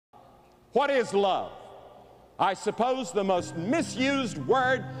What is love? I suppose the most misused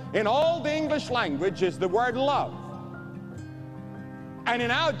word in all the English language is the word love. And in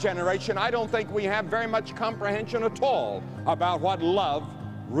our generation, I don't think we have very much comprehension at all about what love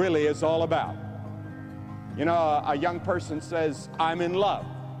really is all about. You know, a young person says, I'm in love.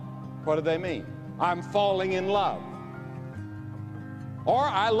 What do they mean? I'm falling in love. Or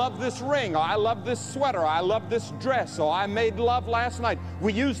I love this ring, or I love this sweater, or I love this dress, or I made love last night.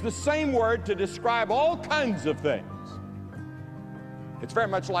 We use the same word to describe all kinds of things. It's very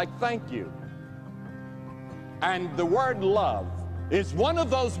much like thank you. And the word love is one of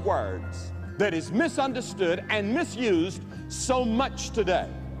those words that is misunderstood and misused so much today.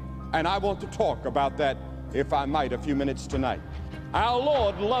 And I want to talk about that, if I might, a few minutes tonight. Our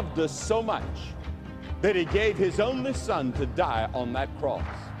Lord loved us so much that He gave His only Son to die on that cross.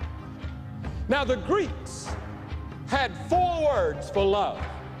 Now, the Greeks had 4 words for love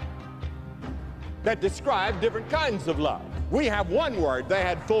that describe different kinds of love. We have 1 word, they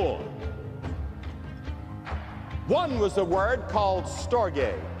had 4. One was a word called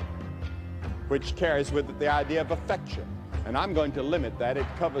storge, which carries with it the idea of affection. And I'm going to limit that. It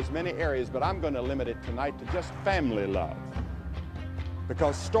covers many areas, but I'm going to limit it tonight to just family love,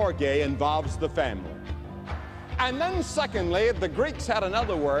 because storge involves the family. And then secondly, the Greeks had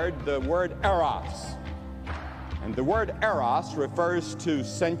another word, the word eros. And the word eros refers to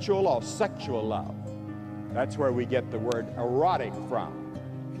sensual or sexual love. That's where we get the word erotic from.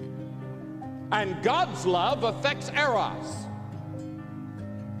 And God's love affects eros.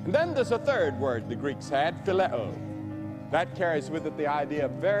 And then there's a third word the Greeks had, phileo. That carries with it the idea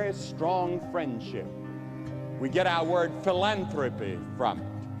of very strong friendship. We get our word philanthropy from it.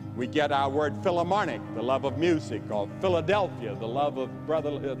 We get our word philharmonic, the love of music, or Philadelphia, the love of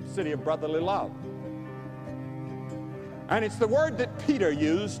city of brotherly love. And it's the word that Peter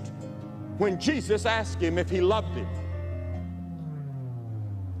used when Jesus asked him if he loved him.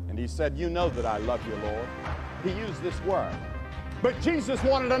 And he said, you know that I love you, Lord. He used this word. But Jesus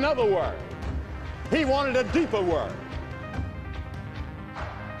wanted another word. He wanted a deeper word.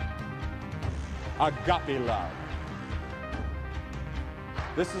 Agape love.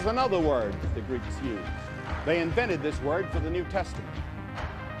 This is another word that the Greeks used. They invented this word for the New Testament.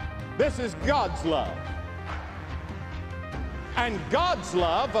 This is God's love. And God's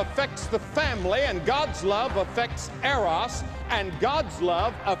love affects the family, and God's love affects eros, and God's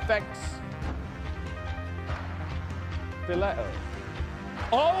love affects phileo.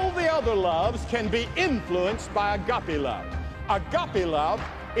 All the other loves can be influenced by agape love. Agape love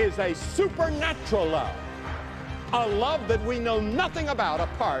is a supernatural love, a love that we know nothing about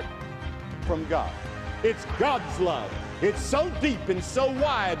apart from God. It's God's love. It's so deep and so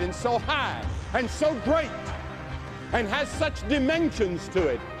wide and so high and so great and has such dimensions to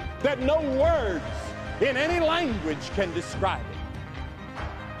it that no words in any language can describe it.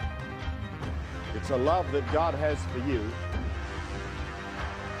 It's a love that God has for you,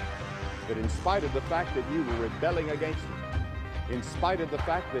 that in spite of the fact that you were rebelling against Him, in spite of the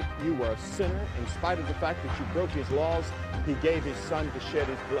fact that you were a sinner, in spite of the fact that you broke His laws, He gave His Son to shed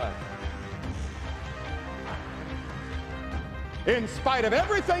His blood. In spite of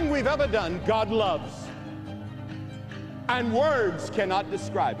everything we've ever done, God loves. And words cannot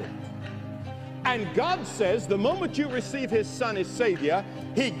describe it. And God says the moment you receive His Son as Savior,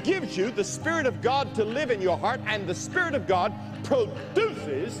 He gives you the Spirit of God to live in your heart, and the Spirit of God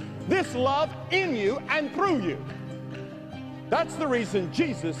produces this love in you and through you. That's the reason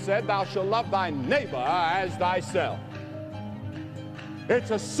Jesus said, thou shalt love thy neighbor as thyself.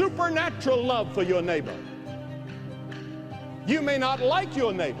 It's a supernatural love for your neighbor. You may not like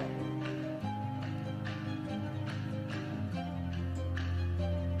your neighbor,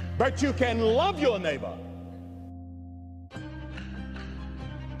 but you can love your neighbor